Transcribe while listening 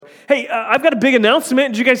Hey, I've got a big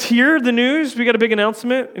announcement. Did you guys hear the news? We got a big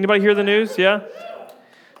announcement. Anybody hear the news? Yeah?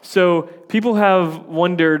 So people have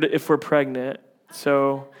wondered if we're pregnant.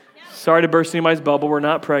 So sorry to burst anybody's bubble. We're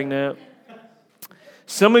not pregnant.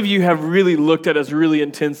 Some of you have really looked at us really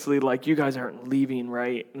intensely like, you guys aren't leaving,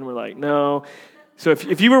 right? And we're like, no. So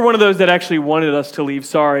if you were one of those that actually wanted us to leave,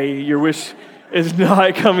 sorry, your wish is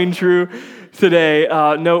not coming true today.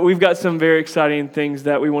 No, we've got some very exciting things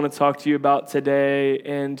that we want to talk to you about today.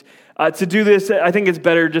 And to do this, I think it's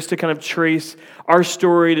better just to kind of trace our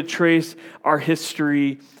story, to trace our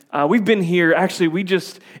history. We've been here, actually, we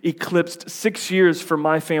just eclipsed 6 years for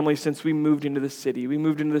my family since we moved into the city. We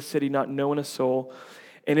moved into the city not knowing a soul,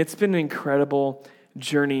 and it's been an incredible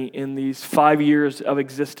journey in these 5 years of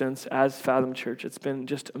existence as Fathom Church. It's been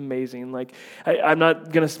just amazing. Like, I'm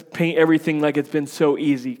not going to paint everything like it's been so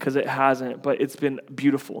easy, because it hasn't, but it's been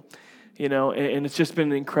beautiful, and it's just been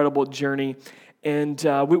an incredible journey. And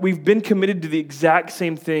we've been committed to the exact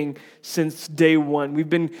same thing since day one. We've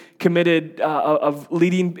been committed of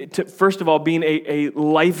leading to, first of all, being a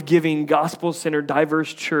life-giving, gospel-centered,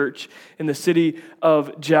 diverse church in the city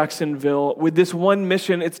of Jacksonville. With this one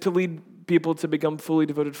mission, it's to lead people to become fully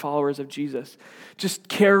devoted followers of Jesus. Just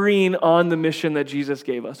carrying on the mission that Jesus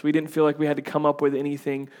gave us. We didn't feel like we had to come up with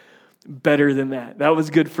anything better than that. That was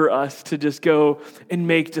good for us to just go and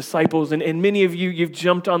make disciples. And many of you, you've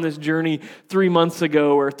jumped on this journey 3 months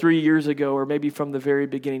ago or 3 years ago, or maybe from the very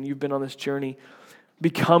beginning. You've been on this journey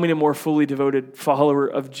becoming a more fully devoted follower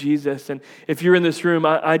of Jesus. And if you're in this room,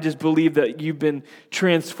 I just believe that you've been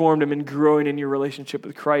transformed and been growing in your relationship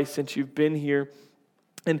with Christ since you've been here.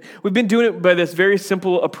 And we've been doing it by this very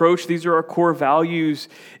simple approach. These are our core values.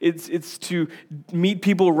 It's to meet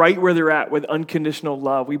people right where they're at with unconditional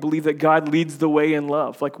love. We believe that God leads the way in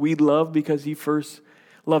love. Like, we love because he first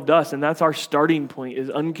loved us. And that's our starting point,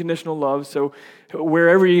 is unconditional love. So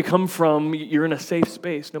wherever you come from, you're in a safe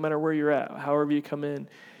space, no matter where you're at, however you come in.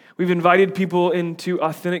 We've invited people into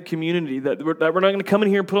authentic community, that we're not going to come in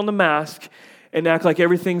here and put on the mask and act like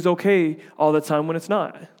everything's okay all the time when it's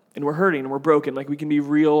not. And we're hurting and we're broken. Like, we can be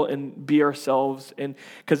real and be ourselves. And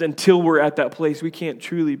because until we're at that place, we can't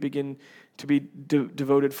truly begin to be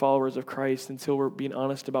devoted followers of Christ until we're being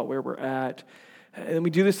honest about where we're at. And we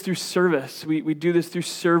do this through service. We do this through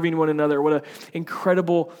serving one another. What an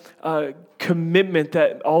incredible commitment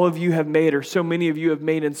that all of you have made, or so many of you have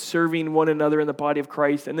made, in serving one another in the body of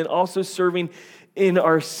Christ. And then also serving in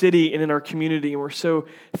our city and in our community. And we're so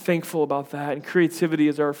thankful about that. And creativity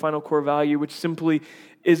is our final core value, which simply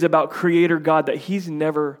is about Creator God, that he's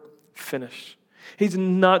never finished. He's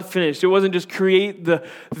not finished. It wasn't just create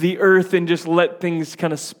the earth and just let things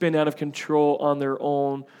kind of spin out of control on their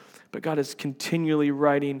own. But God is continually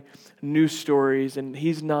writing new stories, and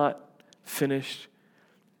he's not finished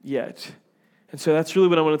yet. And so that's really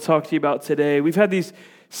what I want to talk to you about today. We've had these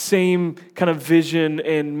same kind of vision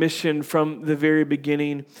and mission from the very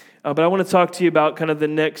beginning. But I want to talk to you about kind of the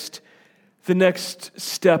next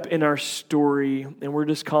step in our story, and we're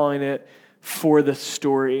just calling it For the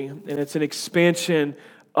Story. And it's an expansion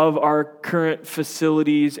of our current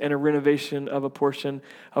facilities and a renovation of a portion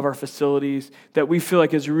of our facilities that we feel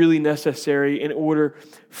like is really necessary in order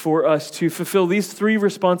for us to fulfill these 3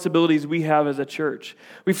 responsibilities we have as a church.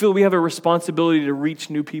 We feel we have a responsibility to reach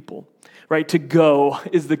new people, right? To go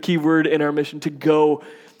is the key word in our mission, to go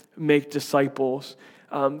make disciples.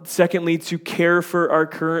 Secondly, to care for our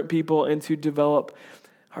current people and to develop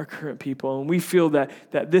our current people. And we feel that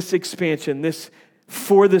this expansion, this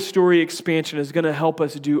For the Story expansion, is going to help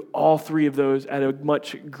us do all 3 of those at a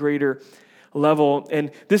much greater level.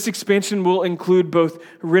 And this expansion will include both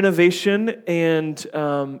renovation and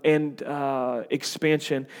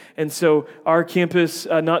expansion. And so our campus,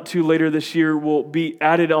 not too later this year, will be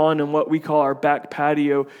added on in what we call our back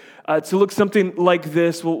patio. To look something like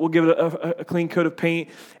this, we'll give it a clean coat of paint,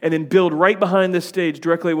 and then build right behind this stage,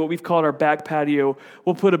 directly what we've called our back patio.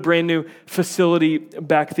 We'll put a brand new facility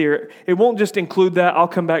back there. It won't just include that. I'll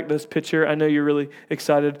come back to this picture. I know you're really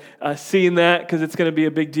excited seeing that, because it's going to be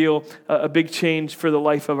a big deal, a big change for the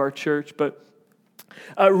life of our church. But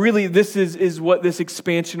really, this is what this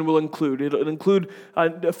expansion will include. It'll include a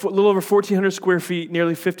little over 1,400 square feet,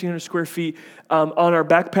 nearly 1,500 square feet on our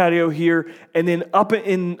back patio here, and then up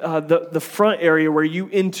in the front area where you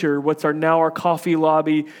enter what's our coffee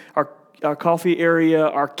lobby, our coffee area,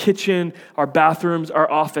 our kitchen, our bathrooms, our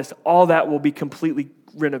office. All that will be completely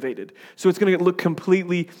renovated. So it's going to look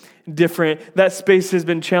completely different. That space has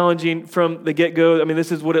been challenging from the get-go. I mean,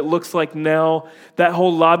 this is what it looks like now. That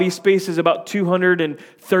whole lobby space is about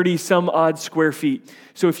 230 some odd square feet.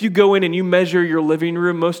 So if you go in and you measure your living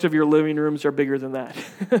room, most of your living rooms are bigger than that.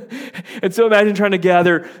 And so imagine trying to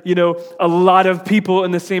gather, a lot of people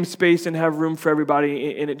in the same space and have room for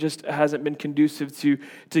everybody, and it just hasn't been conducive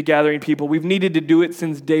to gathering people. We've needed to do it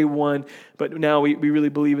since day one, but now we really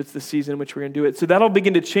believe it's the season in which we're going to do it. So that'll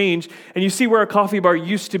begin to change, and you see where a coffee bar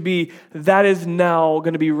used to be, that is now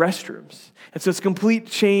going to be restrooms. And so it's a complete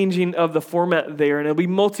changing of the format there, and it'll be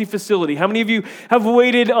multi-facility. How many of you have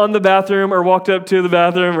waited on the bathroom or walked up to the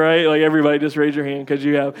bathroom, right? Like everybody just raise your hand because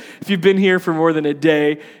you have. If you've been here for more than a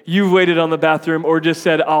day, you've waited on the bathroom or just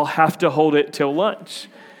said, I'll have to hold it till lunch,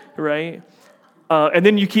 right? And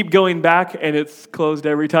then you keep going back, and it's closed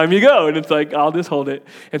every time you go. And it's like, I'll just hold it.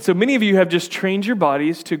 And so many of you have just trained your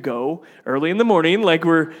bodies to go early in the morning, like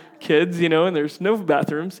we're kids, and there's no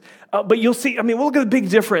bathrooms. But you'll see, we'll look at the big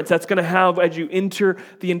difference that's going to have as you enter.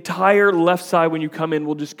 The entire left side when you come in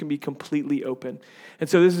will just be completely open. And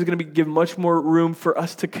so this is going to give much more room for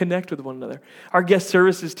us to connect with one another. Our guest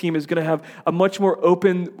services team is going to have a much more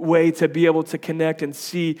open way to be able to connect and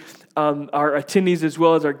see our attendees as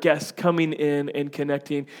well as our guests coming in and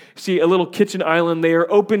connecting. See a little kitchen island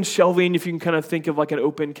there, open shelving, if you can kind of think of like an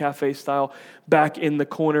open cafe style, back in the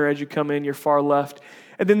corner as you come in, your far left.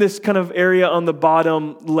 And then this kind of area on the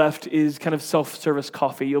bottom left is kind of self-service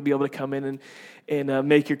coffee. You'll be able to come in and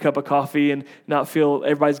make your cup of coffee and not feel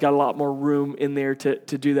everybody's got a lot more room in there to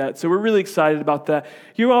do that. So we're really excited about that.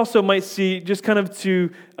 You also might see just kind of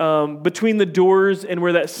between the doors and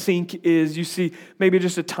where that sink is, you see maybe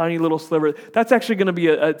just a tiny little sliver. That's actually going to be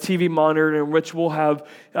a TV monitor in which we'll have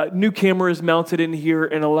new cameras mounted in here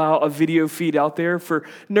and allow a video feed out there for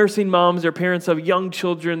nursing moms or parents of young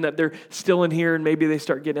children that they're still in here and maybe they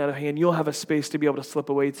start getting out of hand. You'll have a space to be able to slip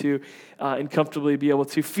away to and comfortably be able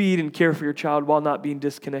to feed and care for your child while not being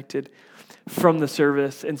disconnected from the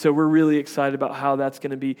service. And so we're really excited about how that's going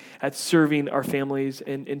to be at serving our families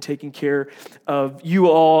and taking care of you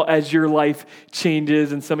all as your life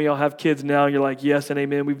changes. And some of y'all have kids now, and you're like, yes and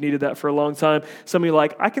amen, we've needed that for a long time. Some of you are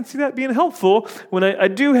like, I can see that being helpful when I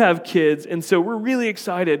do have kids. And so we're really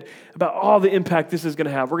excited about all the impact this is going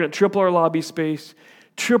to have. We're going to triple our lobby space,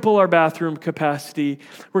 triple our bathroom capacity.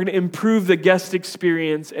 We're going to improve the guest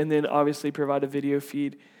experience, and then obviously provide a video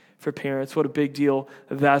feed for parents. What a big deal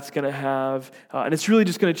that's going to have. And it's really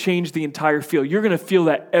just going to change the entire feel. You're going to feel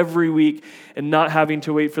that every week, and not having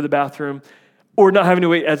to wait for the bathroom or not having to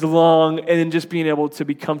wait as long, and then just being able to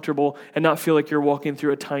be comfortable and not feel like you're walking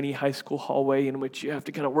through a tiny high school hallway in which you have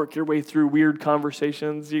to kind of work your way through weird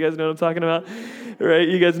conversations. You guys know what I'm talking about? Right?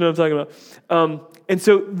 You guys know what I'm talking about. And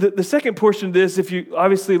so the second portion of this,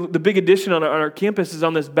 obviously the big addition on our campus is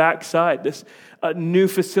on this back side, this new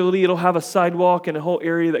facility. It'll have a sidewalk and a whole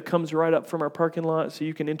area that comes right up from our parking lot, so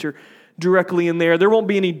you can enter directly in there. There won't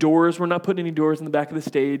be any doors. We're not putting any doors in the back of the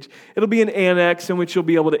stage. It'll be an annex in which you'll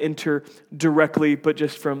be able to enter directly, but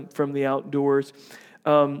just from the outdoors.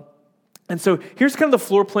 And so here's kind of the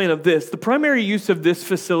floor plan of this. The primary use of this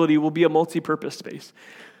facility will be a multi-purpose space.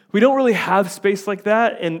 We don't really have space like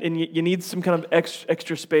that, and you need some kind of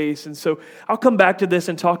extra space. And so I'll come back to this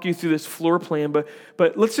and talk you through this floor plan,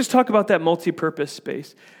 but let's just talk about that multi-purpose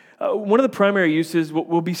space. One of the primary uses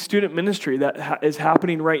will be student ministry that is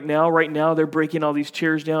happening right now. Right now, they're breaking all these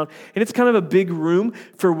chairs down, and it's kind of a big room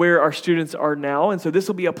for where our students are now. And so this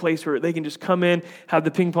will be a place where they can just come in, have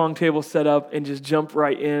the ping pong table set up, and just jump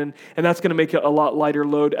right in. And that's going to make it a lot lighter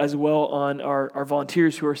load as well on our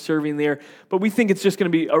volunteers who are serving there. But we think it's just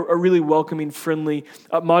going to be a really welcoming, friendly,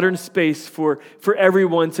 modern space for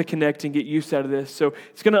everyone to connect and get use out of this. So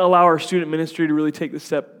it's going to allow our student ministry to really take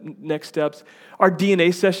the next steps. Our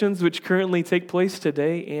DNA sessions, which currently take place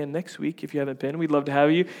today and next week, if you haven't been, we'd love to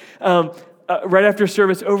have you. Right after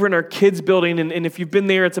service over in our kids building, and if you've been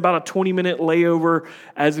there, it's about a 20-minute layover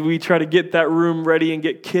as we try to get that room ready and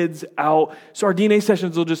get kids out. So our DNA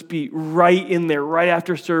sessions will just be right in there, right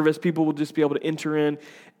after service. People will just be able to enter in,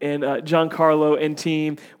 and Giancarlo and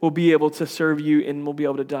team will be able to serve you, and we'll be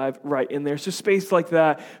able to dive right in there. So space like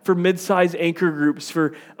that for mid-size anchor groups,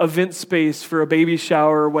 for event space, for a baby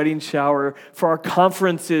shower, wedding shower, for our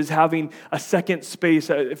conferences, having a second space.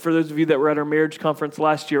 For those of you that were at our marriage conference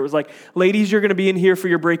last year, it was like, ladies, you're going to be in here for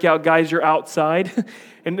your breakout. Guys, you're outside.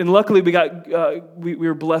 And luckily, we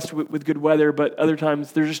were blessed with good weather, but other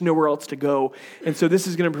times there's just nowhere else to go. And so this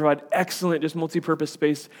is going to provide excellent, just multi-purpose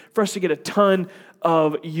space for us to get a ton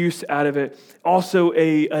of use out of it. Also,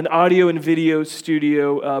 an audio and video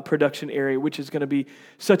studio production area, which is going to be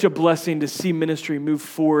such a blessing to see ministry move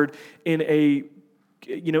forward in a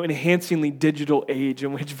enhancingly digital age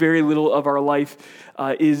in which very little of our life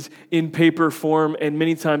is in paper form and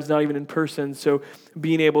many times not even in person. So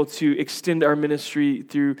being able to extend our ministry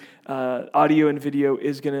through audio and video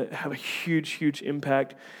is going to have a huge, huge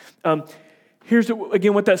impact. Here's,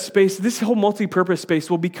 again, what that space, this whole multi-purpose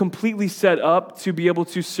space will be completely set up to be able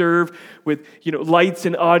to serve with, lights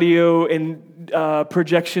and audio and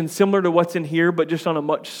projection similar to what's in here, but just on a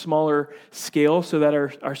much smaller scale so that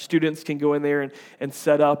our students can go in there and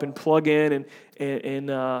set up and plug in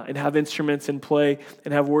and have instruments and play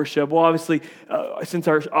and have worship. Well, obviously, since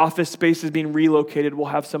our office space is being relocated, we'll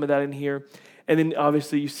have some of that in here. And then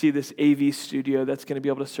obviously you see this AV studio that's going to be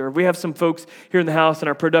able to serve. We have some folks here in the house and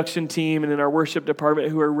our production team and in our worship department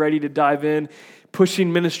who are ready to dive in,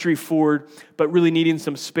 pushing ministry forward, but really needing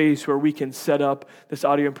some space where we can set up this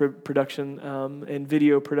audio and production and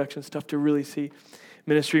video production stuff to really see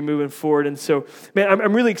ministry moving forward. And so, man,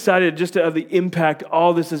 I'm really excited just of the impact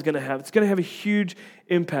all this is going to have. It's going to have a huge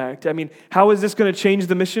impact. I mean, how is this going to change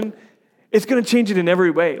the mission? It's going to change it in every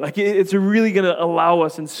way. Like it's really going to allow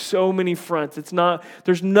us in so many fronts.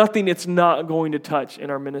 There's nothing it's not going to touch in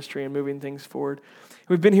our ministry and moving things forward.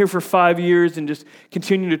 We've been here for 5 years and just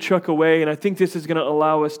continue to truck away. And I think this is going to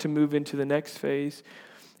allow us to move into the next phase.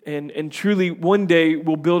 And truly, one day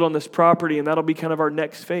we'll build on this property, and that'll be kind of our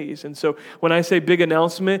next phase. And so when I say big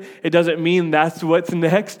announcement, it doesn't mean that's what's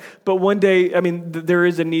next. But one day, there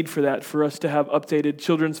is a need for that, for us to have updated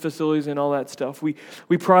children's facilities and all that stuff. We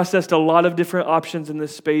processed a lot of different options in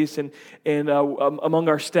this space, and among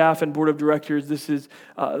our staff and board of directors, this is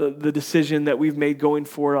the decision that we've made going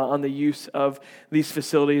forward on the use of these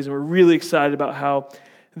facilities. And we're really excited about how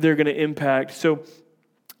they're going to impact. So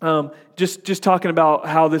just talking about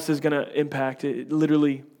how this is going to impact it,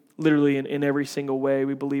 literally in every single way.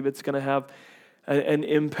 We believe it's going to have an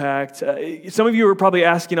impact. Some of you are probably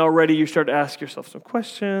asking already. You start to ask yourself some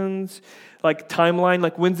questions, like timeline,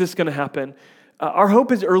 like when's this going to happen? Our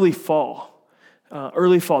hope is early fall.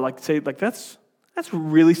 That's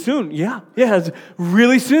really soon. Yeah, it's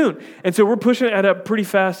really soon. And so we're pushing at a pretty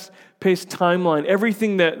fast-paced timeline.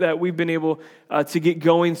 Everything that we've been able to get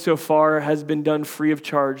going so far has been done free of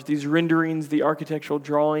charge. These renderings, the architectural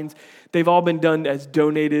drawings, they've all been done as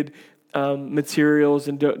donated materials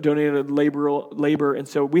and donated labor. And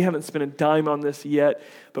so we haven't spent a dime on this yet,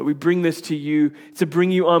 but we bring this to you to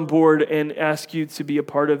bring you on board and ask you to be a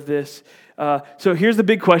part of this. So here's the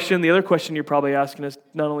big question. The other question you're probably asking is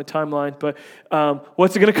not only timeline, but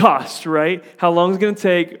what's it going to cost, right? How long is it going to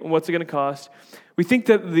take? What's it going to cost? We think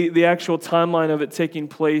that the actual timeline of it taking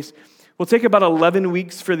place will take about 11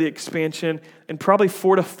 weeks for the expansion and probably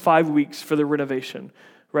 4 to 5 weeks for the renovation,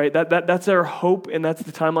 right? That's our hope, and that's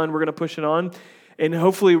the timeline we're going to push it on. And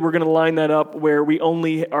hopefully we're going to line that up where we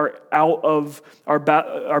only are out of our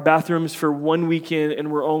bathrooms for 1 weekend,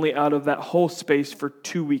 and we're only out of that whole space for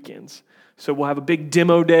 2 weekends. So we'll have a big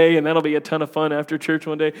demo day, and that'll be a ton of fun after church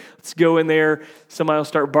one day. Let's go in there. Somebody will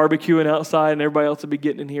start barbecuing outside, and everybody else will be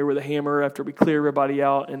getting in here with a hammer after we clear everybody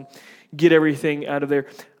out and get everything out of there.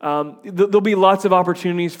 There'll be lots of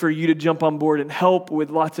opportunities for you to jump on board and help with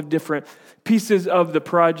lots of different pieces of the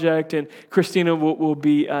project, and Christina will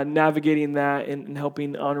be navigating that and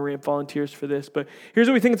helping honorary and volunteers for this. But here's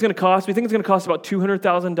what we think it's going to cost. We think it's going to cost about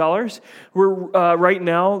 $200,000. We're right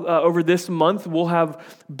now, over this month, we'll have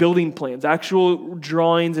building plans, actual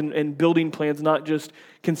drawings and building plans, not just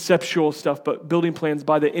conceptual stuff, but building plans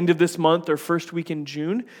by the end of this month or first week in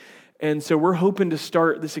June. And so we're hoping to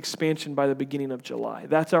start this expansion by the beginning of July.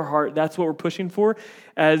 That's our heart. That's what we're pushing for.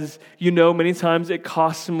 As you know, many times it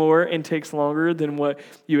costs more and takes longer than what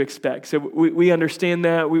you expect. So we understand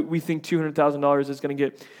that. We think $200,000 is going to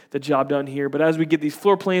get the job done here. But as we get these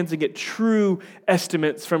floor plans and get true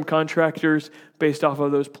estimates from contractors based off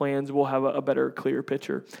of those plans, we'll have a better, clearer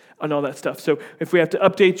picture on all that stuff. So if we have to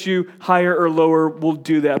update you higher or lower, we'll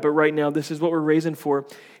do that. But right now, this is what we're raising for.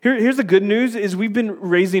 Here's the good news is we've been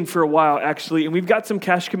raising for a while, actually, and we've got some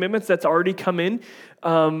cash commitments that's already come in,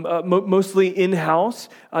 mostly in-house,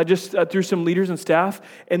 just through some leaders and staff.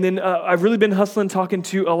 And then I've really been hustling, talking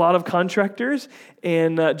to a lot of contractors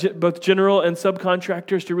and both general and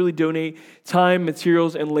subcontractors to really donate time,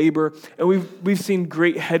 materials, and labor. And we've seen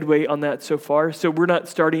great headway on that so far. So we're not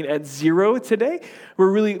starting at zero today.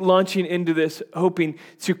 We're really launching into this, hoping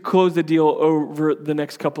to close the deal over the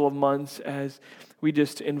next couple of months as we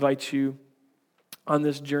just invite you on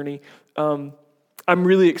this journey. I'm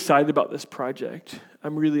really excited about this project.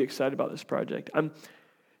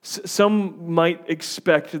 Some might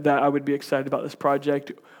expect that I would be excited about this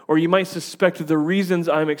project, or you might suspect the reasons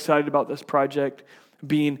I'm excited about this project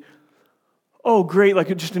being oh, great,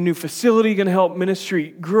 like just a new facility going to help ministry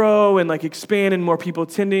grow and like expand and more people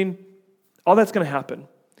attending. All that's going to happen.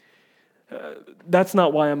 That's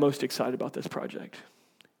not why I'm most excited about this project.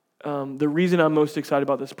 The reason I'm most excited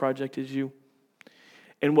about this project is you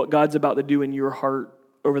and what God's about to do in your heart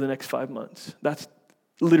over the next 5 months. That's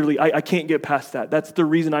literally, I can't get past that. That's the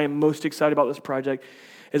reason I am most excited about this project,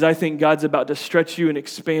 is I think God's about to stretch you and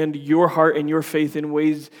expand your heart and your faith in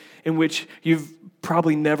ways in which you've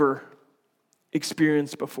probably never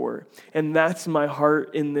experienced before. And that's my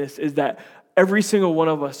heart in this, is that every single one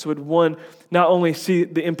of us would, one, not only see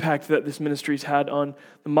the impact that this ministry's had on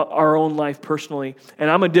our own life personally, and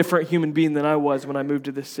I'm a different human being than I was when I moved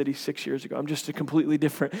to this city 6 years ago. I'm just a completely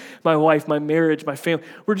different, my wife, my marriage, my family,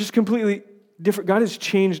 we're just completely different. God has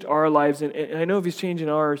changed our lives, and I know if He's changing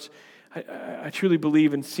ours, I truly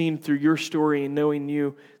believe and seen through your story and knowing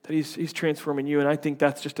you that He's transforming you, and I think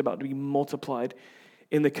that's just about to be multiplied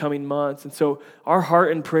in the coming months. And so our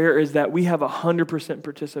heart and prayer is that we have 100%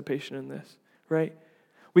 participation in this, right?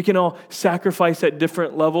 We can all sacrifice at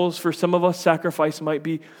different levels. For some of us, sacrifice might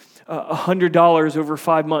be $100 over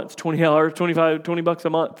 5 months, $20 $20 a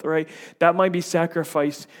month, right? That might be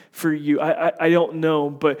sacrifice for you. I don't know,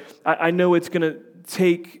 but I know it's going to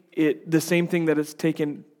take it the same thing that it's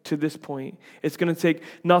taken to this point. It's going to take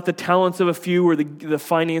not the talents of a few or the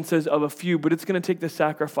finances of a few, but it's going to take the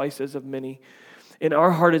sacrifices of many. And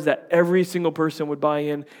our heart is that every single person would buy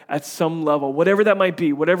in at some level, whatever that might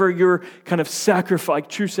be, whatever your kind of sacrifice,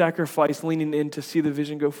 true sacrifice, leaning in to see the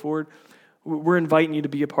vision go forward. We're inviting you to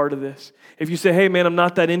be a part of this. If you say, hey man, I'm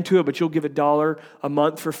not that into it, but you'll give $1 a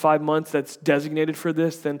month for 5 months that's designated for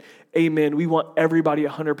this, then amen. We want everybody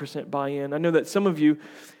 100% buy-in. I know that some of you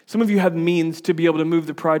have means to be able to move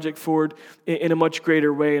the project forward in a much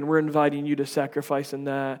greater way, and we're inviting you to sacrifice in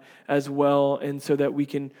that as well, and so that we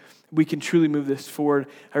can truly move this forward.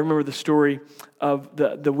 I remember the story of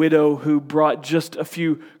the widow who brought just a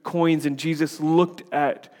few coins, and Jesus looked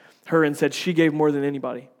at her and said she gave more than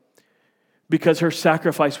anybody because her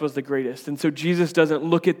sacrifice was the greatest. And so Jesus doesn't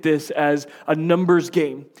look at this as a numbers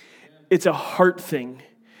game. It's a heart thing.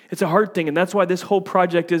 It's a heart thing, and that's why this whole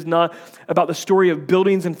project is not about the story of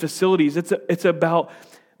buildings and facilities. It's about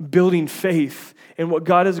building faith and what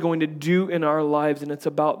God is going to do in our lives, and it's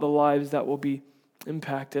about the lives that will be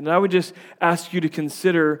impacted. And I would just ask you to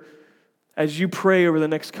consider, as you pray over the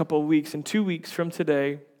next couple of weeks, and 2 weeks from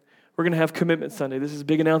today, we're going to have Commitment Sunday. This is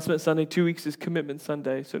Big Announcement Sunday. 2 weeks is Commitment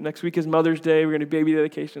Sunday. So next week is Mother's Day. We're going to do baby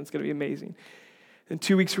dedication. It's going to be amazing. In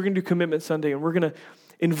 2 weeks, we're going to do Commitment Sunday, and we're going to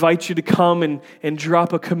invite you to come and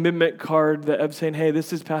drop a commitment card that of saying, hey,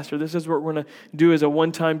 this is Pastor. This is what we're going to do as a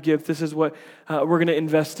one-time gift. This is what we're going to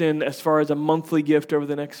invest in as far as a monthly gift over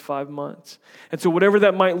the next 5 months. And so whatever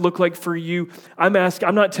that might look like for you, I'm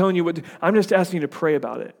not telling you what to, I'm just asking you to pray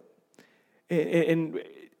about it. And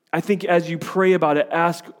I think as you pray about it,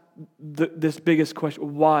 ask this biggest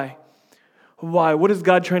question: why? Why? What is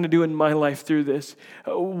God trying to do in my life through this?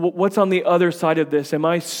 What's on the other side of this? Am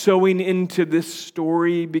I sowing into this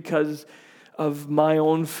story because of my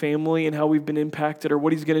own family and how we've been impacted, or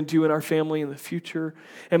what He's going to do in our family in the future?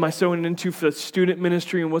 Am I sowing into for the student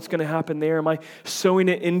ministry and what's going to happen there? Am I sowing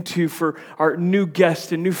it into for our new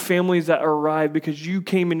guests and new families that arrive because you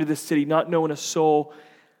came into this city not knowing a soul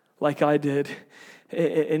like I did,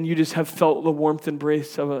 and you just have felt the warmth and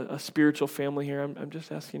embrace of a spiritual family here? I'm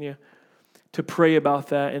just asking you to pray about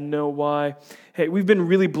that and know why. Hey, we've been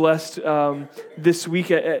really blessed this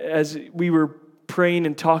week as we were praying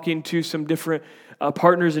and talking to some different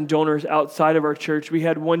partners and donors outside of our church. We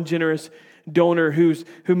had one generous donor who's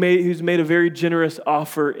made a very generous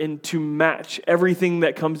offer to match everything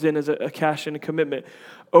that comes in as a cash and a commitment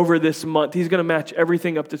over this month. He's going to match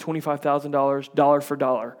everything up to $25,000, dollar for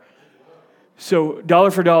dollar. So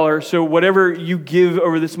dollar for dollar, so whatever you give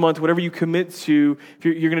over this month, whatever you commit to, if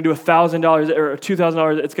you're going to do $1,000 or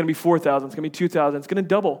 $2,000, it's going to be $4,000, it's going to be $2,000, it's going to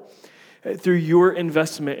double through your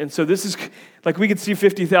investment. And so this is, like, we could see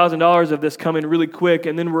 $50,000 of this coming really quick,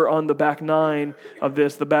 and then we're on the back 9 of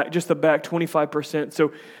this, the back 25%.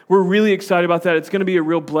 So we're really excited about that. It's going to be a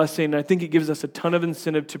real blessing, and I think it gives us a ton of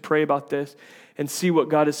incentive to pray about this and see what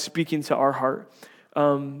God is speaking to our heart.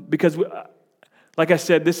 Because like I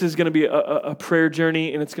said, this is going to be a prayer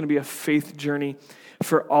journey, and it's going to be a faith journey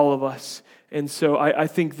for all of us. And so I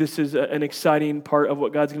think this is an exciting part of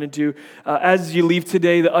what God's going to do. As you leave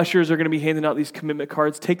today, the ushers are going to be handing out these commitment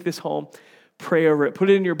cards. Take this home, pray over it. Put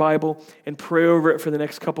it in your Bible and pray over it for the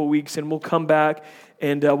next couple weeks, and we'll come back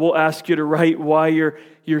and we'll ask you to write why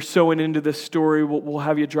you're sowing into this story. We'll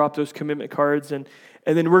have you drop those commitment cards, and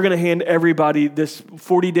And then we're going to hand everybody this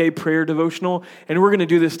 40-day prayer devotional, and we're going to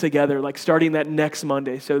do this together, like starting that next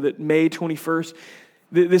Monday, so that May 21st,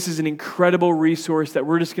 this is an incredible resource that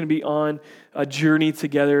we're just going to be on a journey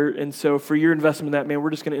together. And so for your investment in that, man, we're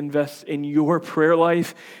just going to invest in your prayer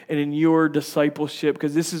life and in your discipleship,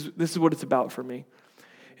 because this is what it's about for me.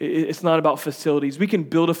 It's not about facilities. We can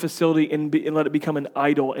build a facility and let it become an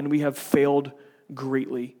idol, and we have failed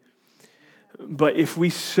greatly. But if we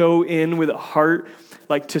sow in with a heart,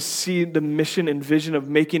 like to see the mission and vision of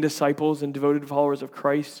making disciples and devoted followers of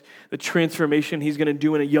Christ, the transformation he's going to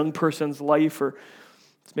do in a young person's life, or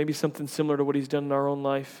it's maybe something similar to what he's done in our own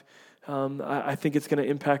life, I think it's going to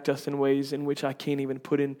impact us in ways in which I can't even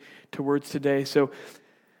put into words today. So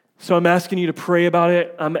I'm asking you to pray about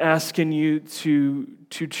it. I'm asking you to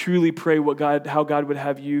truly pray how God would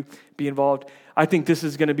have you be involved. I think this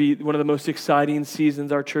is going to be one of the most exciting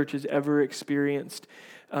seasons our church has ever experienced.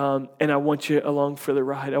 And I want you along for the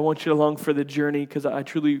ride. I want you along for the journey, because I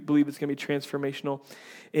truly believe it's going to be transformational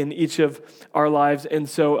in each of our lives. And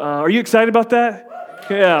so are you excited about that?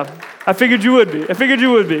 Yeah, I figured you would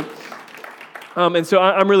be. And so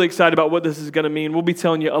I'm really excited about what this is going to mean. We'll be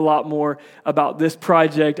telling you a lot more about this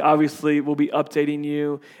project. Obviously, we'll be updating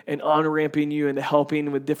you and on-ramping you into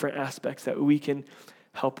helping with different aspects that we can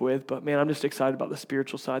help with. But man, I'm just excited about the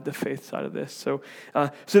spiritual side, the faith side of this. So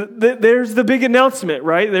there's the big announcement,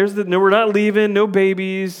 right? No, we're not leaving, no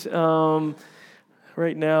babies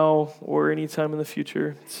right now or anytime in the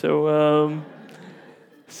future. So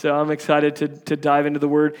I'm excited to dive into the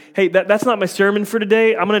Word. Hey, that's not my sermon for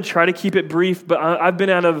today. I'm going to try to keep it brief, but I've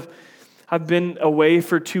been away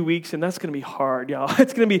for 2 weeks, and that's going to be hard, y'all.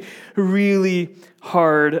 It's going to be really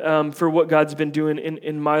hard for what God's been doing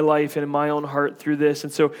in my life and in my own heart through this.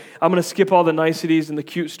 And so I'm going to skip all the niceties and the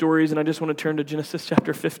cute stories, and I just want to turn to Genesis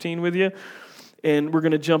chapter 15 with you. And we're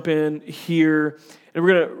going to jump in here, and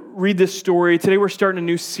we're going to read this story. Today we're starting a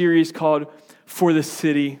new series called For the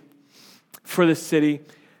City. For the City.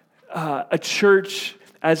 A church,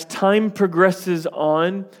 as time progresses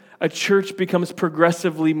on, a church becomes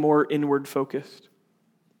progressively more inward focused.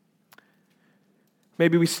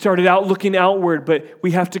 Maybe we started out looking outward, but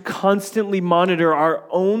we have to constantly monitor our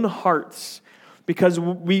own hearts, because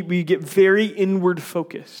we get very inward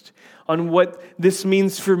focused on what this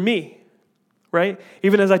means for me, right?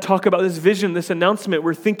 Even as I talk about this vision, this announcement,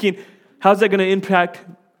 we're thinking, how's that going to impact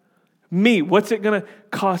me? What's it going to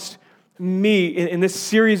cost me? And this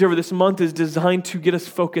series over this month is designed to get us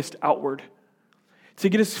focused outward. To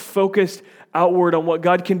get us focused outward on what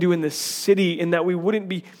God can do in this city, and that we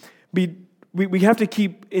wouldn't we have to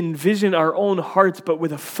keep envision our own hearts, but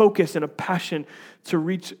with a focus and a passion to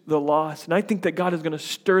reach the lost. And I think that God is going to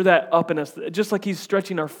stir that up in us. Just like he's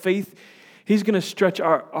stretching our faith, he's going to stretch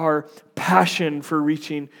our passion for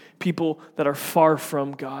reaching people that are far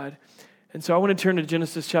from God. And so I want to turn to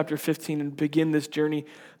Genesis chapter 15 and begin this journey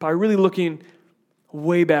by really looking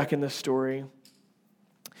way back in the story.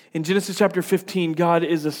 In Genesis chapter 15, God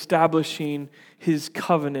is establishing his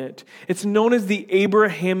covenant. It's known as the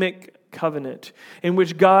Abrahamic covenant, in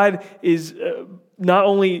which God is not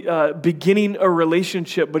only beginning a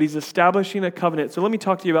relationship, but he's establishing a covenant. So let me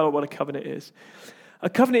talk to you about what a covenant is. A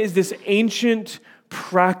covenant is this ancient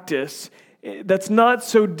practice that's not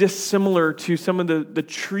so dissimilar to some of the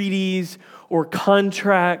treaties or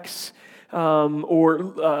contracts or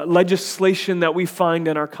legislation that we find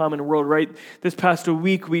in our common world, right? This past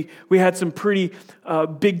week, we had some pretty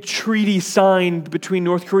big treaty signed between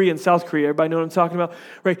North Korea and South Korea. Everybody know what I'm talking about,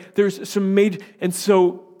 right? There's some major, and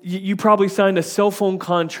so you probably signed a cell phone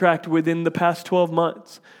contract within the past 12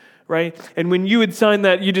 months, right? And when you would sign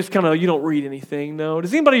that, you just you don't read anything, no?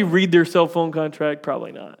 Does anybody read their cell phone contract?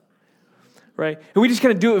 Probably not, right? And we just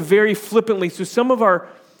kind of do it very flippantly. So some of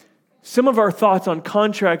our thoughts on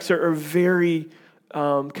contracts are very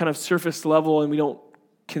kind of surface level, and we don't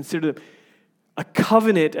consider them. A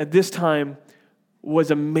covenant at this time was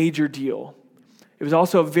a major deal. It was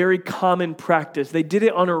also a very common practice. They did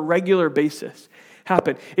it on a regular basis.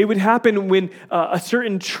 It would happen when a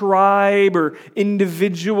certain tribe or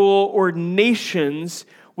individual or nations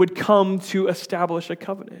would come to establish a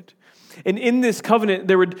covenant. And in this covenant,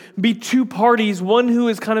 there would be two parties, one who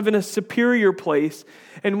is kind of in a superior place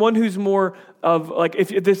and one who's more of, like,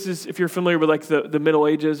 if you're familiar with like the Middle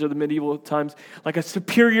Ages or the medieval times, like a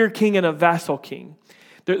superior king and a vassal king.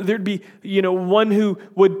 There'd be, one who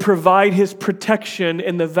would provide his protection,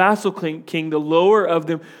 and the vassal king, the lower of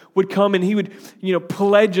them, would come and he would,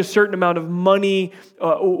 pledge a certain amount of money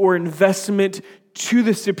or investment to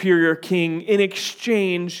the superior king in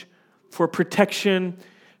exchange for protection,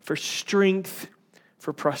 for strength,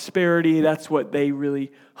 for prosperity. That's what they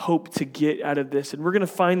really hope to get out of this. And we're going to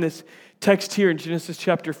find this text here in Genesis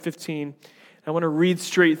chapter 15. I want to read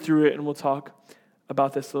straight through it, and we'll talk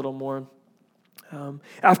about this a little more.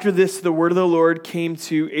 After this, the word of the Lord came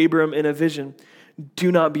to Abram in a vision.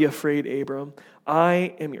 Do not be afraid, Abram.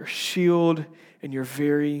 I am your shield and your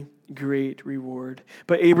very great reward.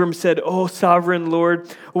 But Abram said, O sovereign Lord,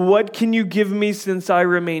 what can you give me since I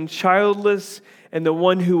remain childless, and the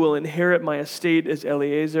one who will inherit my estate is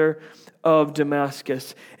Eliezer of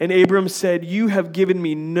Damascus? And Abram said, you have given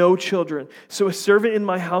me no children, so a servant in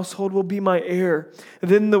my household will be my heir.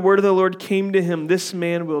 Then the word of the Lord came to him, this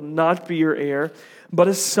man will not be your heir, but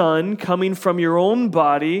a son coming from your own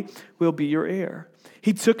body will be your heir.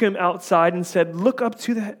 He took him outside and said, look up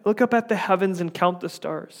at the heavens and count the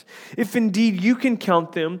stars. If indeed you can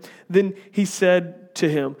count them, then he said to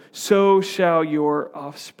him, so shall your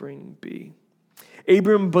offspring be.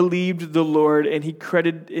 Abram believed the Lord, and he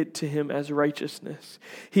credited it to him as righteousness.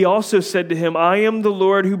 He also said to him, I am the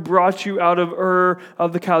Lord who brought you out of Ur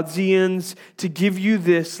of the Chaldeans to give you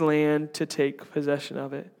this land to take possession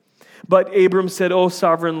of it. But Abram said, O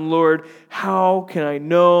sovereign Lord, how can I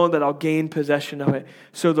know that I'll gain possession of it?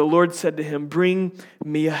 So the Lord said to him, bring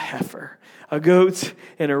me a heifer, a goat,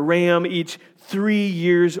 and a ram, each 3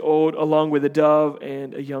 years old, along with a dove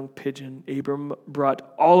and a young pigeon. Abram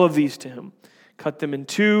brought all of these to him, cut them in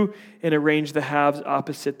two, and arranged the halves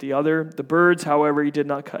opposite the other. The birds, however, he did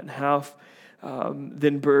not cut in half.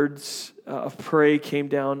 Then birds of prey came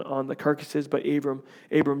down on the carcasses, but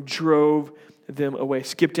Abram drove them away.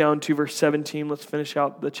 Skip down to verse 17. Let's finish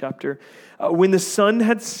out the chapter. When the sun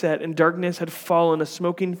had set and darkness had fallen, a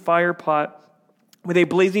smoking fire pot with a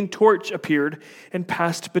blazing torch appeared and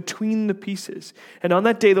passed between the pieces. And on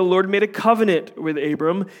that day the Lord made a covenant with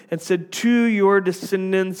Abram and said, to your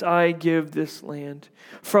descendants I give this land.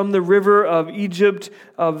 From the river of Egypt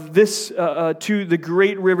of this to the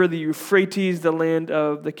great river, the Euphrates, the land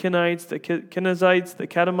of the Kenites, the Kenizzites, the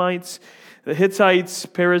Kadamites, the Hittites,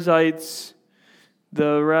 Perizzites,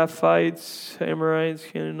 the Raphites, Amorites,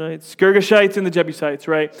 Canaanites, Girgashites, and the Jebusites,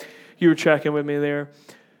 right? You were tracking with me there.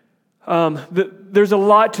 There's a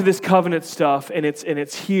lot to this covenant stuff, and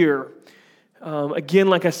it's here. Again,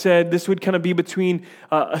 like I said, this would kind of be between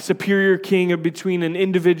a superior king, or between an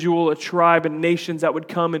individual, a tribe, and nations that would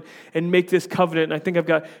come and make this covenant. And I think I've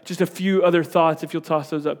got just a few other thoughts, if you'll toss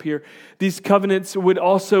those up here. These covenants would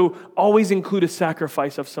also always include a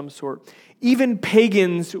sacrifice of some sort. Even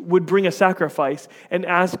pagans would bring a sacrifice and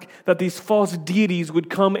ask that these false deities would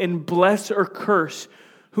come and bless or curse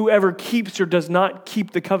whoever keeps or does not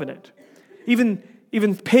keep the covenant.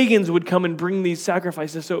 Even pagans would come and bring these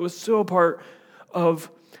sacrifices, so it was so a part of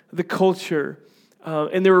the culture.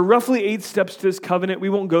 And there were roughly 8 steps to this covenant. We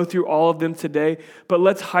won't go through all of them today, but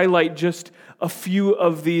let's highlight just a few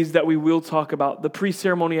of these that we will talk about. The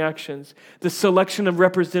pre-ceremony actions, the selection of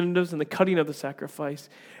representatives and the cutting of the sacrifice,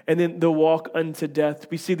 and then the walk unto death.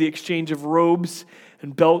 We see the exchange of robes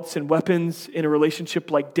and belts and weapons in a relationship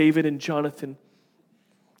like David and Jonathan,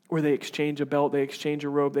 where they exchange a belt, they exchange a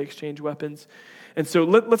robe, they exchange weapons. And so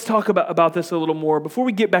let's talk about this a little more. Before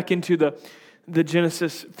we get back into the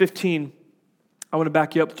Genesis 15, I want to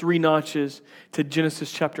back you up 3 notches to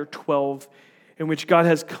Genesis chapter 12, in which God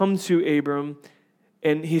has come to Abram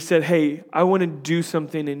and he said, hey, I want to do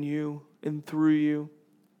something in you and through you.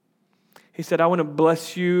 He said, I want to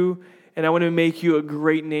bless you and I want to make you a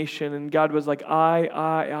great nation. And God was like,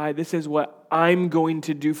 this is what I'm going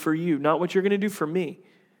to do for you, not what you're going to do for me.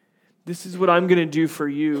 This is what I'm going to do for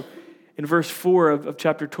you. In verse 4 of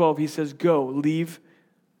chapter 12, he says, go, leave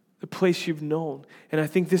the place you've known. And I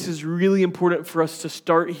think this is really important for us to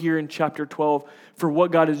start here in chapter 12 for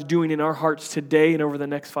what God is doing in our hearts today and over the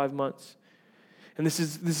next 5 months. And this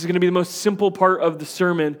is going to be the most simple part of the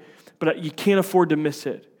sermon, but you can't afford to miss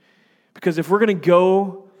it. Because if we're going to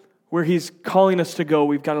go where he's calling us to go,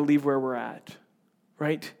 we've got to leave where we're at,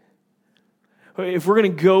 right? If we're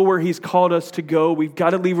going to go where he's called us to go, we've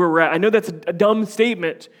got to leave where we're at. I know that's a dumb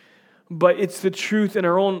statement, but it's the truth in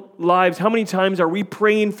our own lives. How many times are we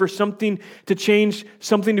praying for something to change,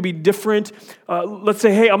 something to be different? Let's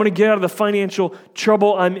say, hey, I'm going to get out of the financial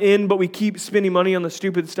trouble I'm in, but we keep spending money on the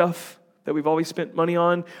stupid stuff that we've always spent money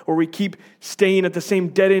on, or we keep staying at the same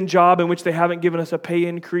dead-end job in which they haven't given us a pay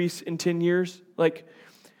increase in 10 years. Like,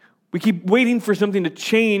 we keep waiting for something to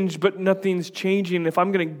change, but nothing's changing. If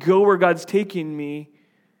I'm going to go where God's taking me,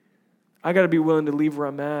 I got to be willing to leave where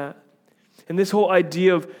I'm at. And this whole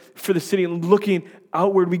idea of, for the city, and looking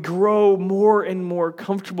outward, we grow more and more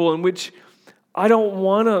comfortable, in which I don't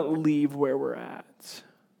want to leave where we're at.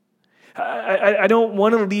 I don't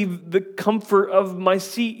want to leave the comfort of my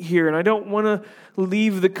seat here, and I don't want to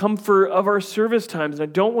leave the comfort of our service times, and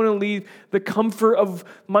I don't want to leave the comfort of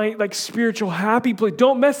my spiritual happy place.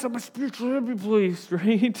 Don't mess up my spiritual happy place,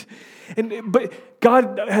 right? But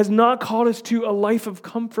God has not called us to a life of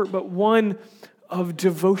comfort, but one of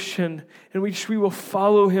devotion, and we will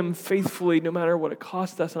follow him faithfully no matter what it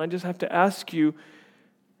costs us. And I just have to ask you,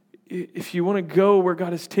 if you want to go where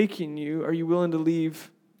God is taking you, are you willing to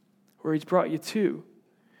leave where he's brought you to?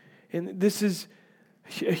 And this is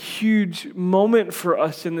a huge moment for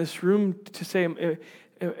us in this room to say,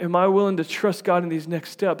 am I willing to trust God in these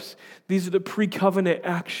next steps? These are the pre-covenant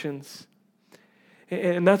actions.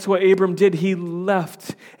 And that's what Abram did. He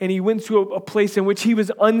left and he went to a place in which he was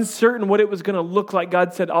uncertain what it was going to look like.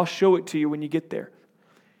 God said, I'll show it to you when you get there.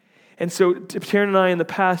 And so Taryn and I in the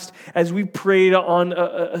past, as we prayed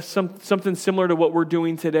on something similar to what we're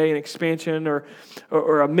doing today, an expansion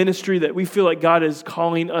or a ministry that we feel like God is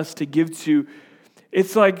calling us to give to,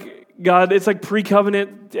 it's like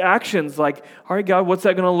pre-covenant actions. Like, all right, God, what's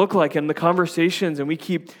that going to look like? And the conversations, and we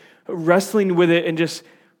keep wrestling with it and just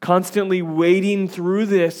constantly wading through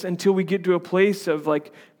this until we get to a place of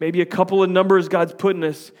maybe a couple of numbers God's put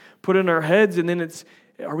in our heads, and then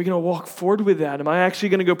are we going to walk forward with that? Am I actually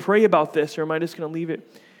going to go pray about this, or am I just going to leave it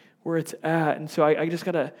where it's at? And so I just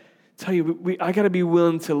got to tell you, I got to be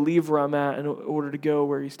willing to leave where I'm at in order to go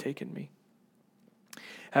where he's taken me.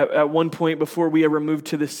 At one point before we ever moved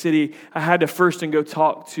to the city, I had to first go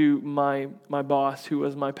talk to my boss, who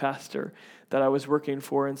was my pastor that I was working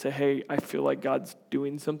for, and say, hey, I feel like God's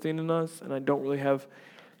doing something in us, and I don't really have,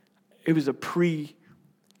 it was a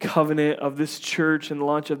pre-covenant of this church and the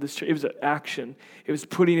launch of this church. It was an action. It was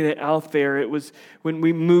putting it out there. It was when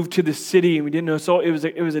we moved to the city and we didn't know, so it was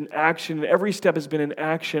an action, and every step has been an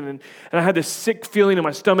action, and I had this sick feeling in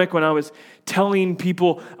my stomach when I was telling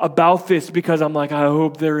people about this, because I'm like, I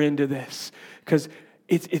hope they're into this, because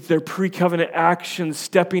it's their pre-covenant actions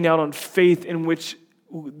stepping out on faith in which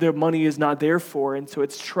their money is not there for. And so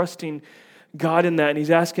it's trusting God in that. And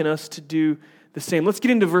he's asking us to do the same. Let's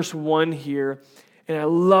get into verse 1 here. And I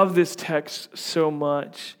love this text so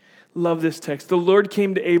much. Love this text. The Lord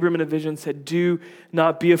came to Abram in a vision and said, do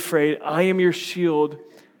not be afraid. I am your shield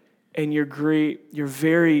and your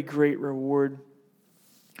very great reward.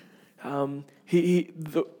 I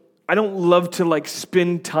don't love to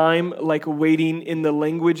spend time wading in the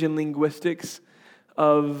language and linguistics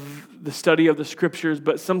of the study of the scriptures,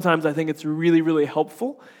 but sometimes I think it's really, really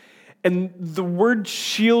helpful. And the word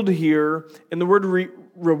shield here and the word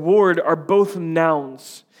reward are both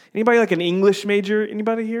nouns. Anybody an English major?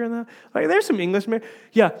 Anybody here in that? There's some English major.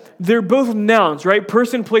 Yeah, they're both nouns, right?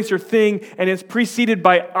 Person, place, or thing, and it's preceded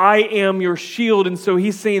by I am your shield. And so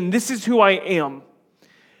he's saying, this is who I am.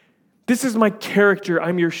 This is my character.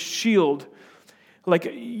 I'm your shield.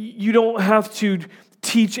 You don't have to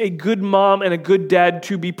teach a good mom and a good dad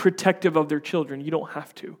to be protective of their children. You don't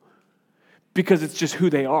have to, because it's just who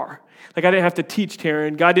they are. I didn't have to teach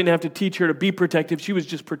Taryn. God didn't have to teach her to be protective. She was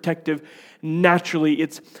just protective naturally.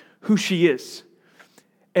 It's who she is.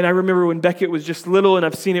 And I remember when Beckett was just little, and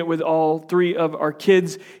I've seen it with all three of our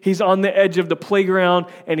kids, he's on the edge of the playground,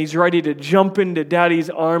 and he's ready to jump into daddy's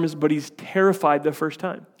arms, but he's terrified the first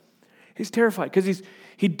time. He's terrified because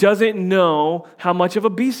he doesn't know how much of a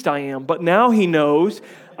beast I am, but now he knows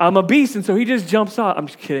I'm a beast, and so he just jumps off. I'm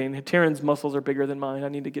just kidding. Taryn's muscles are bigger than mine. I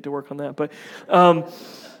need to get to work on that, but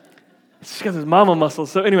she's got his mama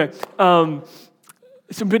muscles. So anyway,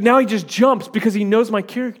 but now he just jumps because he knows my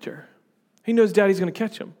character. He knows daddy's going to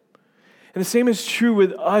catch him. And the same is true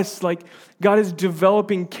with us. God is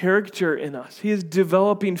developing character in us. He is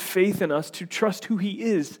developing faith in us to trust who he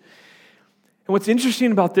is. And what's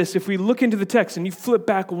interesting about this, if we look into the text and you flip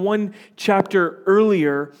back one chapter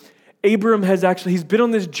earlier, Abram he's been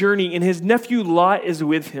on this journey, and his nephew Lot is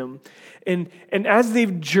with him. And as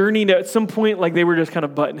they've journeyed, at some point, they were just kind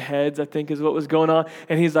of butting heads, I think is what was going on.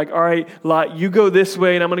 And he's like, all right, Lot, you go this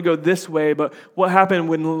way, and I'm going to go this way. But what happened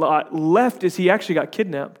when Lot left is he actually got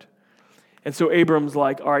kidnapped. And so Abram's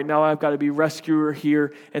like, all right, now I've got to be rescuer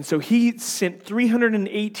here. And so he sent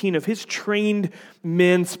 318 of his trained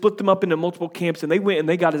men, split them up into multiple camps, and they went and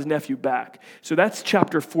they got his nephew back. So that's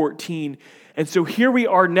chapter 14. And so here we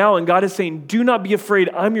are now, and God is saying, do not be afraid,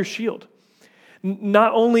 I'm your shield.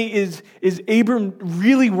 Not only is Abram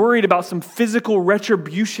really worried about some physical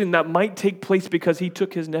retribution that might take place because he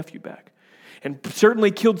took his nephew back, and certainly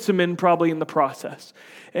killed some men probably in the process,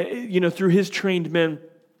 through his trained men.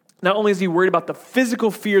 Not only is he worried about the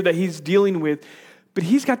physical fear that he's dealing with, but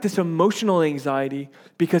he's got this emotional anxiety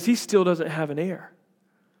because he still doesn't have an heir.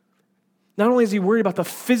 Not only is he worried about the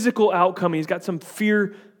physical outcome, he's got some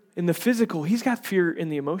fear in the physical. He's got fear in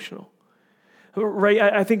the emotional. Right?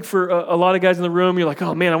 I think for a lot of guys in the room, you're like,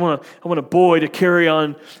 oh man, I want a boy to carry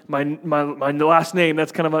on my last name.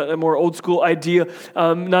 That's kind of a more old school idea.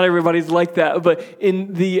 Not everybody's like that, but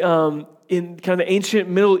in kind of the ancient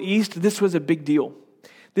Middle East, this was a big deal.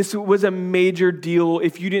 This was a major deal.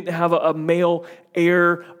 If you didn't have a male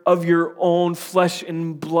heir of your own flesh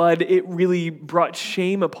and blood, it really brought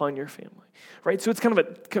shame upon your family. Right? So it's kind of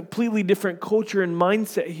a completely different culture and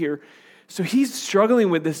mindset here. So he's struggling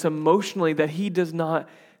with this emotionally, that he does not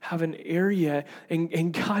have an heir yet.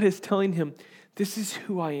 And God is telling him, this is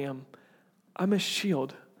who I am. I'm a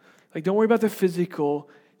shield. Like, don't worry about the physical.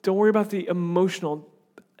 Don't worry about the emotional.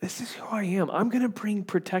 This is who I am. I'm going to bring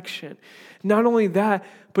protection. Not only that,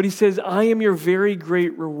 but he says, I am your very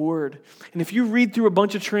great reward. And if you read through a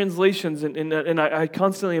bunch of translations, and I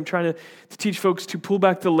constantly am trying to teach folks to pull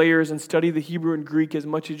back the layers and study the Hebrew and Greek as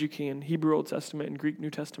much as you can, Hebrew Old Testament and Greek New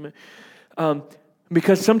Testament,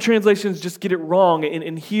 because some translations just get it wrong.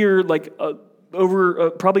 And here, like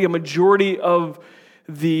probably a majority of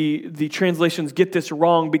the translations get this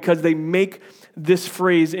wrong, because they make this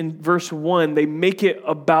phrase in verse 1, they make it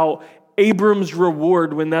about Abram's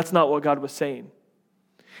reward when that's not what God was saying.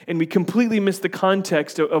 And we completely miss the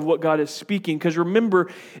context of what God is speaking. Because remember,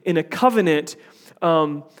 in a covenant,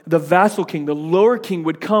 the vassal king, the lower king,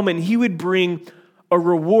 would come and he would bring a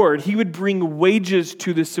reward. He would bring wages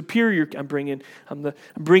to the superior. I'm bringing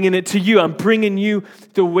it to you. I'm bringing you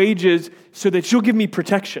the wages so that you'll give me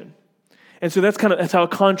protection. And so that's how a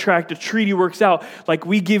contract, a treaty works out. Like,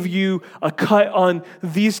 we give you a cut on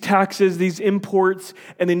these taxes, these imports,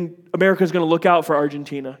 and then America's going to look out for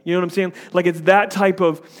Argentina. You know what I'm saying? Like, it's that type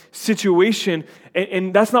of situation.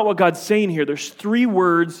 And that's not what God's saying here. There's 3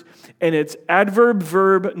 words, and it's adverb,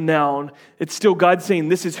 verb, noun. It's still God saying,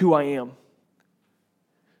 this is who I am.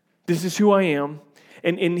 This is who I am.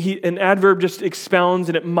 And an adverb just expounds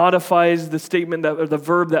and it modifies the statement or the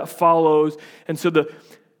verb that follows. And so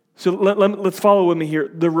let's follow with me here.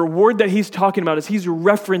 The reward that he's talking about is he's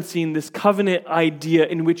referencing this covenant idea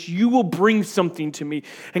in which you will bring something to me.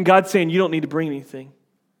 And God's saying, you don't need to bring anything.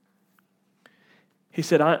 He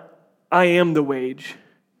said, I am the wage.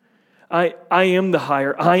 I am the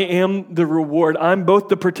hire. I am the reward. I'm both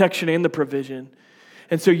the protection and the provision.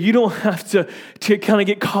 And so you don't have to kind of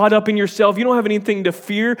get caught up in yourself. You don't have anything to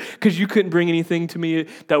fear, because you couldn't bring anything to me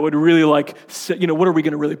that would really what are we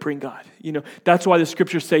going to really bring God? That's why the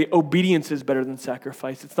scriptures say obedience is better than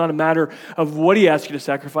sacrifice. It's not a matter of what he asks you to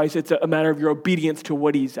sacrifice. It's a matter of your obedience to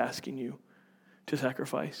what he's asking you to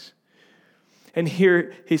sacrifice. And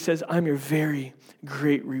here he says, I'm your very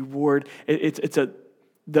great reward.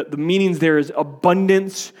 The meanings there is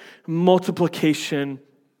abundance, multiplication,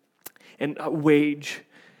 and wage.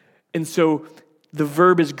 And so the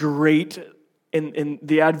verb is great, and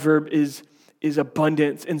the adverb is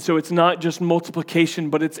abundance. And so it's not just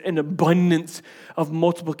multiplication, but it's an abundance of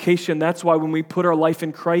multiplication. That's why when we put our life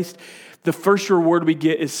in Christ, the first reward we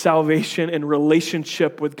get is salvation and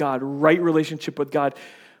relationship with God, right relationship with God.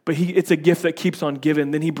 But it's a gift that keeps on giving.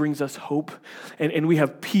 Then he brings us hope, and we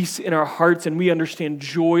have peace in our hearts, and we understand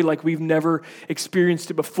joy like we've never experienced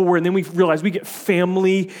it before. And then we realize we get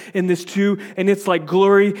family in this too, and it's like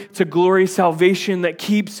glory to glory, salvation that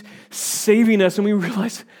keeps saving us. And we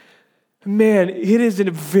realize, man, it's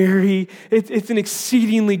an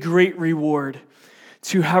exceedingly great reward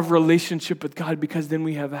to have relationship with God, because then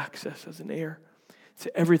we have access as an heir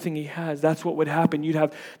to everything he has. That's what would happen. You'd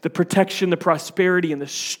have the protection, the prosperity, and the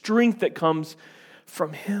strength that comes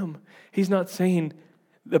from him. He's not talking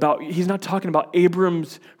about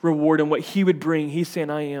Abram's reward and what he would bring. He's saying,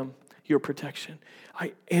 I am your protection.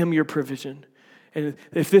 I am your provision. And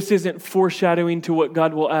if this isn't foreshadowing to what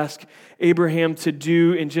God will ask Abraham to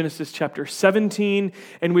do in Genesis chapter 17,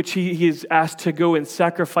 in which he is asked to go and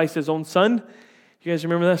sacrifice his own son. You guys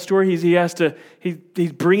remember that story?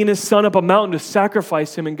 He's bringing his son up a mountain to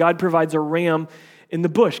sacrifice him, and God provides a ram in the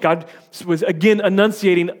bush. God was again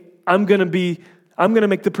enunciating, I'm going to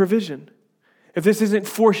make the provision. If this isn't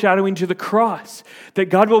foreshadowing to the cross,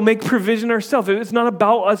 that God will make provision ourselves. It's not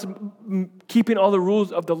about us keeping all the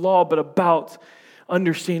rules of the law, but about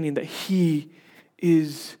understanding that he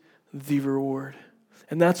is the reward.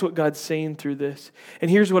 And that's what God's saying through this.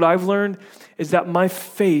 And here's what I've learned, is that my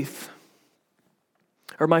faith,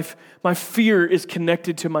 or my fear, is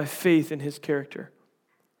connected to my faith in his character.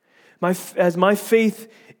 As my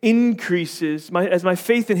faith increases, as my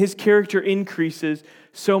faith in his character increases,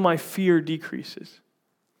 so my fear decreases.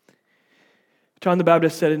 John the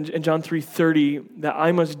Baptist said in John 3:30 that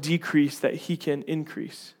I must decrease that he can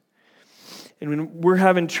increase. And when we're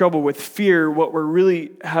having trouble with fear, what we're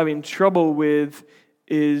really having trouble with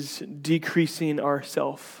is decreasing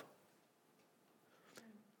ourself.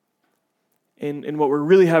 And what we're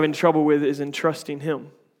really having trouble with is entrusting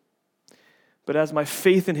him. But as my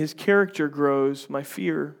faith in his character grows, my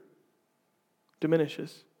fear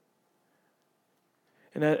diminishes.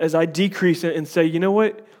 And as I decrease and say, you know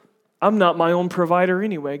what? I'm not my own provider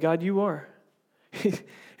anyway. God, you are.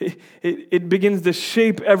 It begins to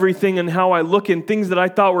shape everything and how I look, and things that I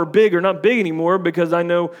thought were big are not big anymore, because I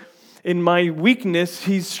know in my weakness,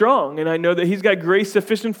 he's strong. And I know that he's got grace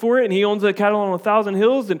sufficient for it, and he owns the cattle on 1,000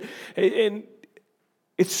 hills. And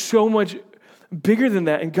it's so much bigger than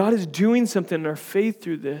that. And God is doing something in our faith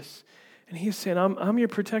through this. And he's saying, I'm your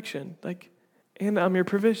protection, and I'm your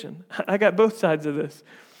provision. I got both sides of this.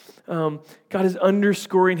 God is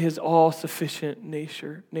underscoring his all-sufficient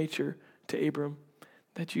nature to Abram,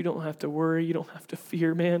 that you don't have to worry, you don't have to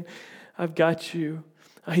fear, man. I've got you.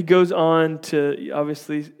 He goes on to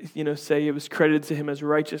obviously, say it was credited to him as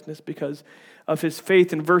righteousness because of his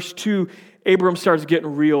faith. In verse 2, Abram starts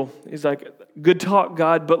getting real. He's like, good talk,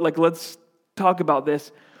 God, but let's talk about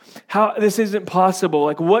this. How this isn't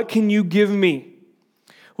possible. What can you give me?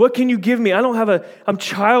 What can you give me? I'm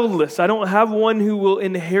childless. I don't have one who will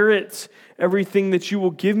inherit everything that you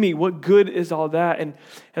will give me. What good is all that? And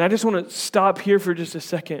I just want to stop here for just a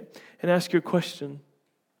second and ask you a question.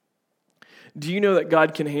 Do you know that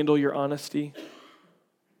God can handle your honesty?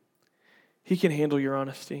 He can handle your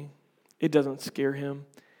honesty. It doesn't scare him.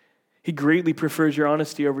 He greatly prefers your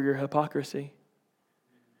honesty over your hypocrisy.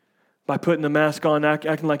 By putting the mask on,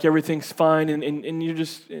 acting like everything's fine, and you're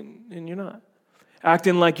just, and you're not.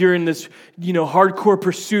 Acting like you're in this, hardcore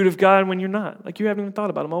pursuit of God when you're not. Like you haven't even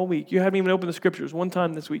thought about him all week. You haven't even opened the scriptures one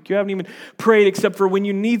time this week. You haven't even prayed except for when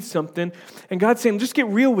you need something. And God's saying, just get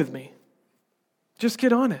real with me. Just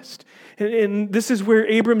get honest. And this is where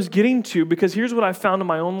Abram's getting to, because here's what I found in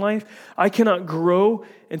my own life. I cannot grow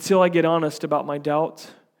until I get honest about my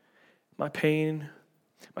doubts, my pain,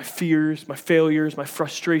 my fears, my failures, my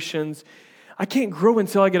frustrations. I can't grow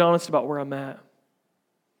until I get honest about where I'm at.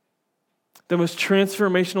 The most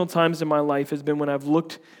transformational times in my life has been when I've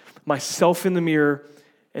looked myself in the mirror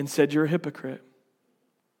and said, you're a hypocrite.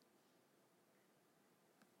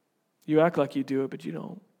 You act like you do it, but you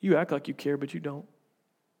don't. You act like you care, but you don't.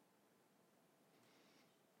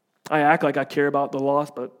 I act like I care about the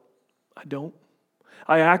lost, but I don't.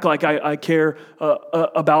 I act like I care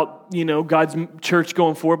about, God's church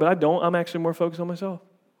going forward, but I don't. I'm actually more focused on myself.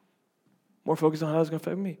 More focused on how it's going to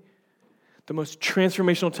affect me. The most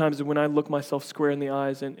transformational times is when I look myself square in the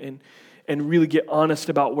eyes and really get honest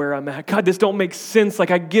about where I'm at. God, this don't make sense.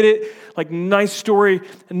 I get it. Nice story,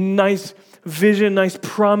 nice vision, nice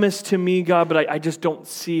promise to me, God, but I just don't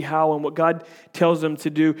see how. And what God tells them to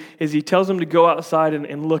do is he tells them to go outside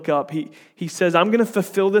and look up. He says, I'm going to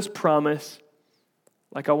fulfill this promise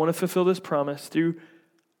I want to fulfill this promise through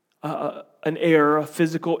an heir, a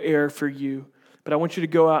physical heir for you. But I want you to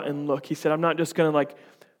go out and look. He said, I'm not just going to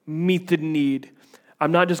meet the need.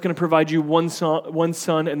 I'm not just going to provide you one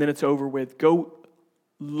son and then it's over with. Go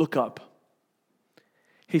look up.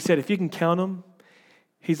 He said, if you can count them,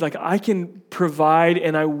 he's like, I can provide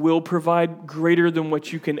and I will provide greater than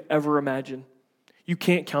what you can ever imagine. You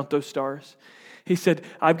can't count those stars. He said,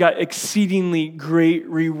 I've got exceedingly great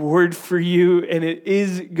reward for you, and it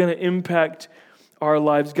is going to impact our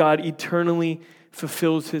lives. God eternally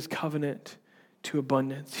fulfills his covenant to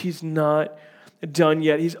abundance. He's not done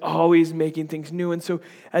yet. He's always making things new. And so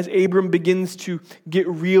as Abram begins to get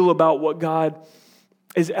real about what God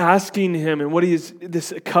is asking him and what he is,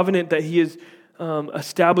 this covenant that he is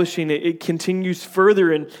establishing, it continues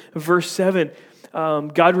further in verse 7.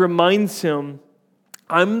 God reminds him,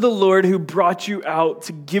 I'm the Lord who brought you out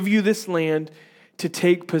to give you this land to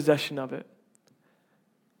take possession of it.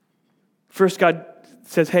 First, God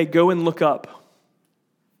says, hey, go and look up.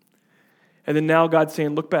 And then now God's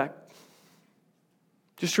saying, look back.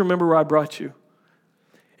 Just remember where I brought you.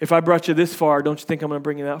 If I brought you this far, don't you think I'm going to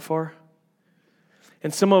bring you that far?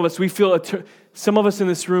 And some of us, some of us in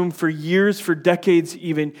this room for years, for decades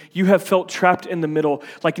even, you have felt trapped in the middle.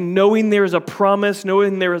 Knowing there is a promise,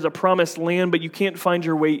 knowing there is a promised land, but you can't find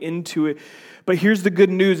your way into it. But here's the good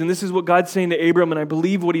news, and this is what God's saying to Abram, and I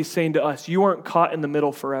believe what he's saying to us. You aren't caught in the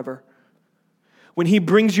middle forever. When he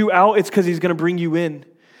brings you out, it's because he's going to bring you in.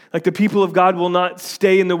 The people of God will not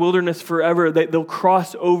stay in the wilderness forever. They'll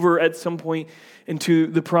cross over at some point into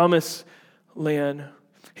the promised land.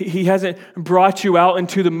 He hasn't brought you out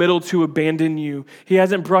into the middle to abandon you. He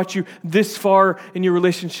hasn't brought you this far in your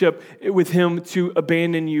relationship with him to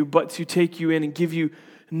abandon you, but to take you in and give you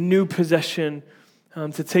new possession,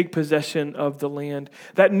 to take possession of the land.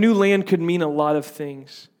 That new land could mean a lot of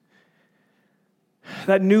things.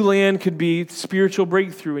 That new land could be spiritual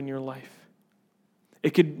breakthrough in your life.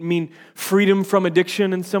 It could mean freedom from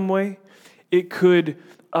addiction in some way. It could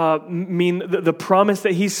mean the promise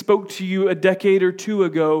that he spoke to you a decade or two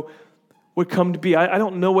ago would come to be. I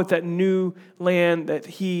don't know what that new land that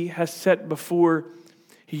he has set before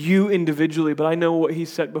you individually, but I know what he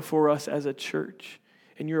set before us as a church,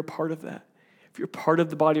 and you're a part of that. If you're part of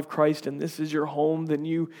the body of Christ and this is your home, then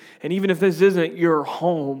and even if this isn't your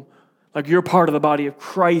home, like you're part of the body of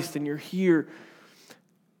Christ and you're here,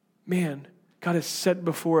 man, God has set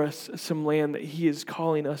before us some land that he is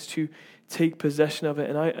calling us to take possession of it.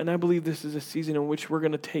 And I believe this is a season in which we're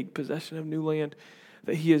going to take possession of new land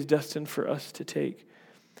that he is destined for us to take.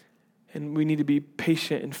 And we need to be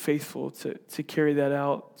patient and faithful to carry that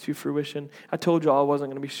out to fruition. I told you all I wasn't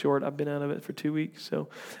going to be short. I've been out of it for 2 weeks, so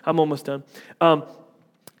I'm almost done.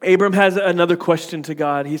 Abram has another question to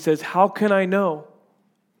God. He says, how can I know?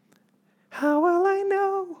 How will I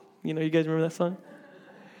know? You guys remember that song?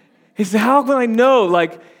 He said, how can I know?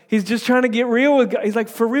 Like, he's just trying to get real with God. He's like,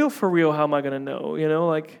 for real, how am I going to know?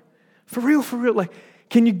 Like, for real. Like,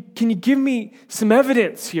 can you give me some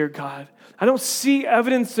evidence here, God? I don't see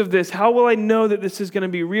evidence of this. How will I know that this is going to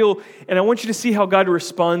be real? And I want you to see how God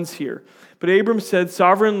responds here. But Abram said,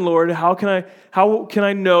 Sovereign Lord, how can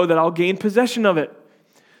I know that I'll gain possession of it?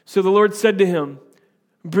 So the Lord said to him,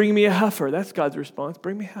 bring me a heifer. That's God's response.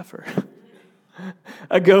 Bring me a heifer.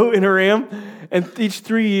 A goat and a ram, and each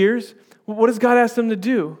 3 years. What does God ask them to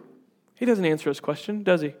do? He doesn't answer his question,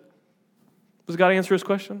 does he? Does God answer his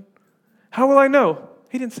question? How will I know?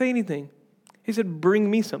 He didn't say anything. He said, bring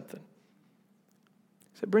me something.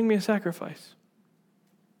 He said, bring me a sacrifice.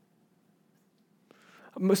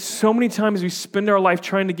 So many times we spend our life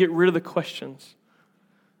trying to get rid of the questions,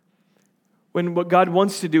 when what God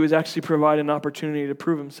wants to do is actually provide an opportunity to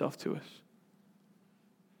prove himself to us.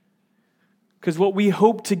 Because what we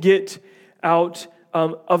hope to get out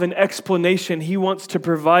of an explanation, he wants to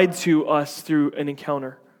provide to us through an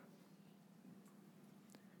encounter.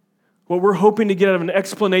 What we're hoping to get out of an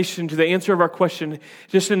explanation to the answer of our question,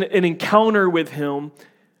 just an encounter with him,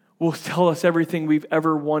 will tell us everything we've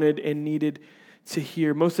ever wanted and needed to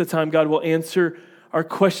hear. Most of the time, God will answer our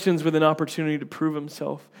questions with an opportunity to prove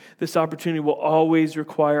himself. This opportunity will always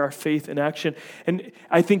require our faith and action. And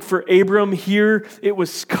I think for Abram here, it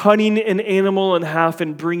was cutting an animal in half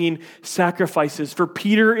and bringing sacrifices. For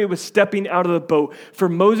Peter, it was stepping out of the boat. For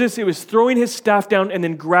Moses, it was throwing his staff down and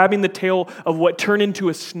then grabbing the tail of what turned into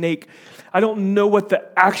a snake. I don't know what the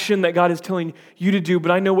action that God is telling you to do,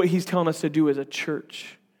 but I know what he's telling us to do as a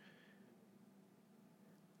church.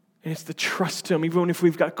 And it's to trust him. Even if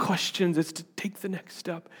we've got questions, it's to take the next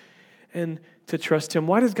step and to trust him.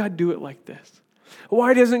 Why does God do it like this?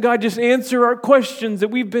 Why doesn't God just answer our questions that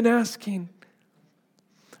we've been asking?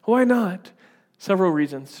 Why not? Several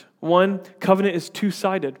reasons. One, covenant is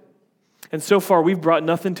two-sided. And so far, we've brought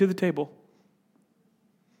nothing to the table.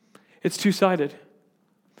 It's two-sided.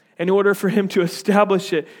 In order for him to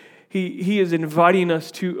establish it, He is inviting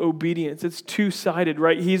us to obedience. It's two-sided,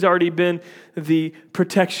 right? He's already been the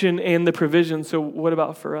protection and the provision. So what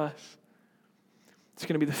about for us? It's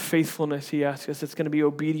going to be the faithfulness he asks us. It's going to be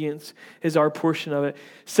obedience is our portion of it.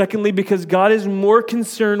 Secondly, because God is more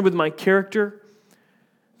concerned with my character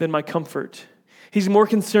than my comfort. He's more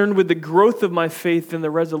concerned with the growth of my faith than the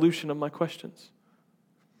resolution of my questions.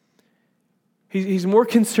 He's more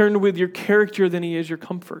concerned with your character than he is your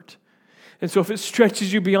comfort. And so if it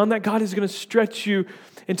stretches you beyond that, God is going to stretch you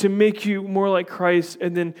and to make you more like Christ.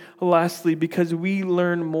 And then lastly, because we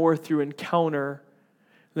learn more through encounter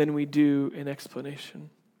than we do in explanation.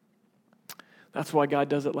 That's why God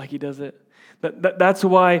does it like he does it. That's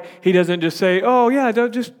why he doesn't just say, oh yeah,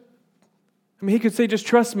 don't just, he could say, just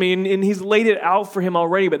trust me. And he's laid it out for him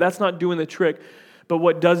already, but that's not doing the trick. But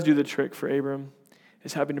what does do the trick for Abram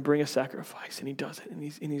is having to bring a sacrifice, and he does it, and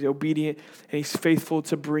he's obedient, and he's faithful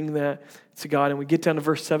to bring that to God. And we get down to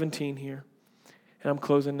verse 17 here, and I'm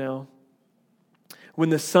closing now. When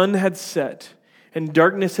the sun had set and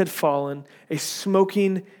darkness had fallen, a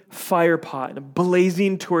smoking fire pot and a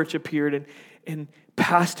blazing torch appeared and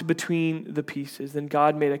passed between the pieces. Then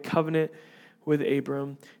God made a covenant with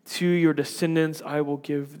Abram. To your descendants I will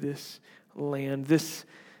give this land. This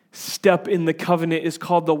step in the covenant is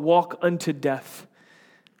called the walk unto death.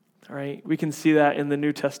 All right, we can see that in the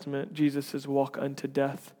New Testament, Jesus' walk unto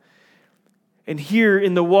death. And here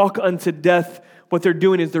in the walk unto death, what they're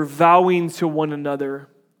doing is they're vowing to one another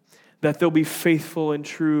that they'll be faithful and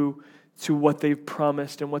true to what they've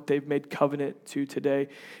promised and what they've made covenant to today.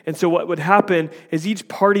 And so what would happen is each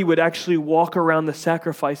party would actually walk around the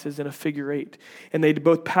sacrifices in a figure eight. And they'd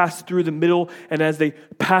both pass through the middle, and as they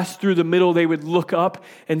passed through the middle, they would look up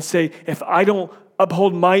and say, if I don't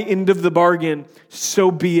uphold my end of the bargain,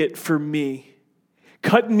 so be it for me.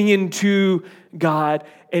 Cut me into God.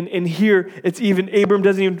 And here, it's even, Abram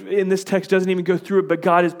doesn't even, in this text, doesn't even go through it, but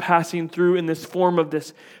God is passing through in this form of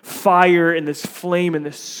this fire and this flame and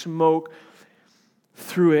this smoke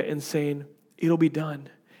through it and saying, it'll be done.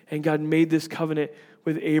 And God made this covenant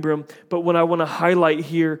with Abram. But what I want to highlight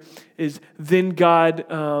here is then God,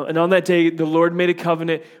 and on that day, the Lord made a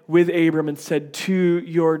covenant with Abram and said, to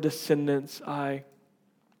your descendants, I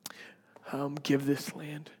give this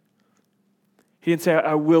land. He didn't say,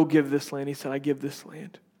 I will give this land. He said, I give this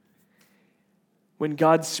land. When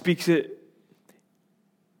God speaks it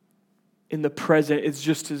in the present, it's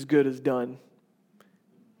just as good as done.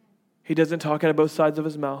 He doesn't talk out of both sides of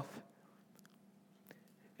his mouth.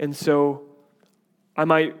 And so I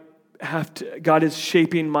might have to, God is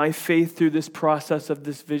shaping my faith through this process of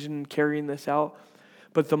this vision and carrying this out.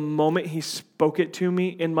 But the moment he spoke it to me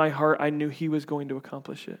in my heart, I knew he was going to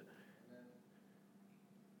accomplish it.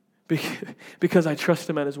 Because I trust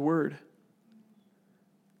him at his word.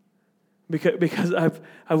 Because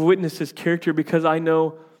I've witnessed his character, because I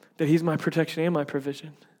know that he's my protection and my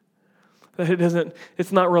provision. That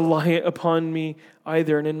it's not reliant upon me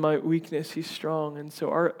either, and in my weakness he's strong. And so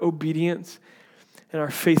our obedience and our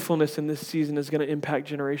faithfulness in this season is going to impact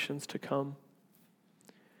generations to come.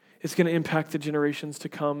 It's going to impact the generations to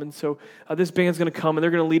come. And so this band's going to come, and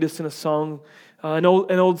they're going to lead us in a song, an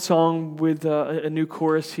old song with a new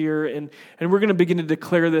chorus here. And we're going to begin to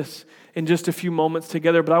declare this in just a few moments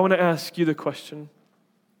together. But I want to ask you the question.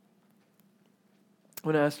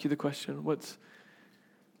 What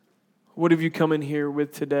have you come in here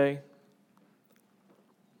with today?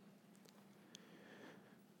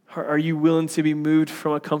 Are you willing to be moved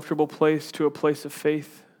from a comfortable place to a place of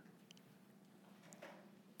faith?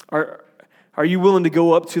 Are you willing to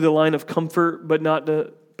go up to the line of comfort, but not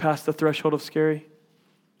to pass the threshold of scary?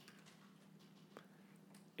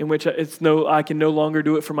 In which I can no longer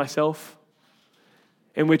do it for myself.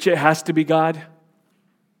 In which it has to be God.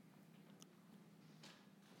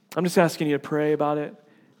 I'm just asking you to pray about it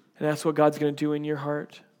and ask what God's going to do in your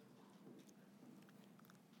heart.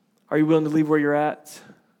 Are you willing to leave where you're at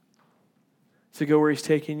to go where he's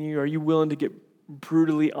taking you? Are you willing to get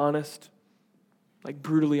brutally honest? Like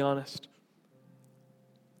brutally honest.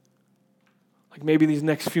 Like maybe these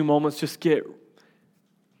next few moments just get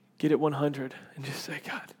it 100 and just say,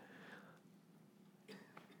 God,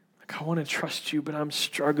 like I want to trust you, but I'm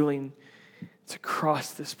struggling to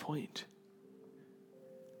cross this point.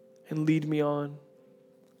 And lead me on.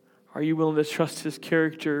 Are you willing to trust his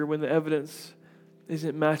character when the evidence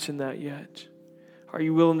isn't matching that yet? Are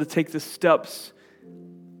you willing to take the steps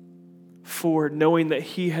forward, knowing that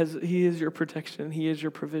he is your protection, he is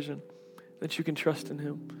your provision, that you can trust in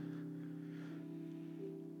him?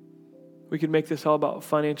 We could make this all about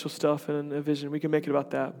financial stuff and a vision. We can make it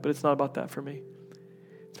about that, but it's not about that for me.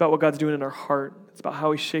 It's about what God's doing in our heart. It's about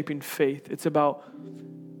how he's shaping faith. It's about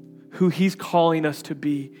who he's calling us to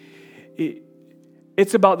be.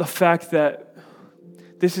 It's about the fact that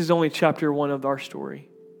this is only chapter 1 of our story.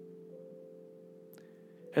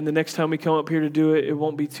 And the next time we come up here to do it, it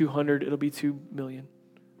won't be 200, it'll be 2 million.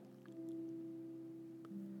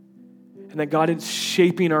 And that God is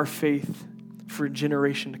shaping our faith for a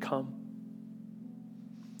generation to come.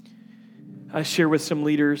 I shared with some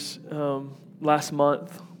leaders last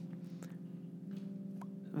month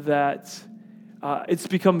that it's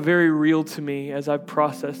become very real to me as I've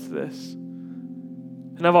processed this.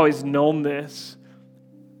 And I've always known this,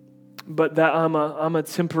 but that I'm a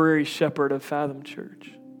temporary shepherd of Fathom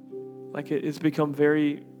Church. Like it's become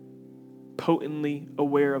very potently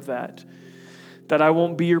aware of that I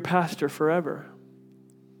won't be your pastor forever.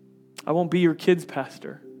 I won't be your kids'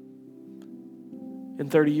 pastor. In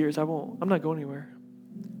 30 years, I'm not going anywhere.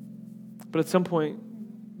 But at some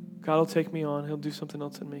point, God will take me on. He'll do something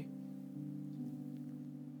else in me.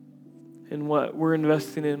 And what we're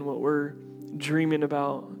investing in, what we're dreaming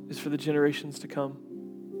about is for the generations to come.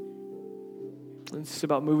 And it's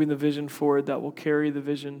about moving the vision forward that will carry the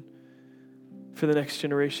vision for the next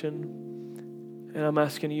generation. And I'm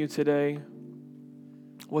asking you today,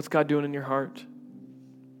 what's God doing in your heart?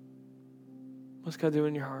 What's God doing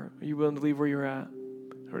in your heart? Are you willing to leave where you're at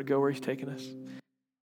or to go where he's taking us?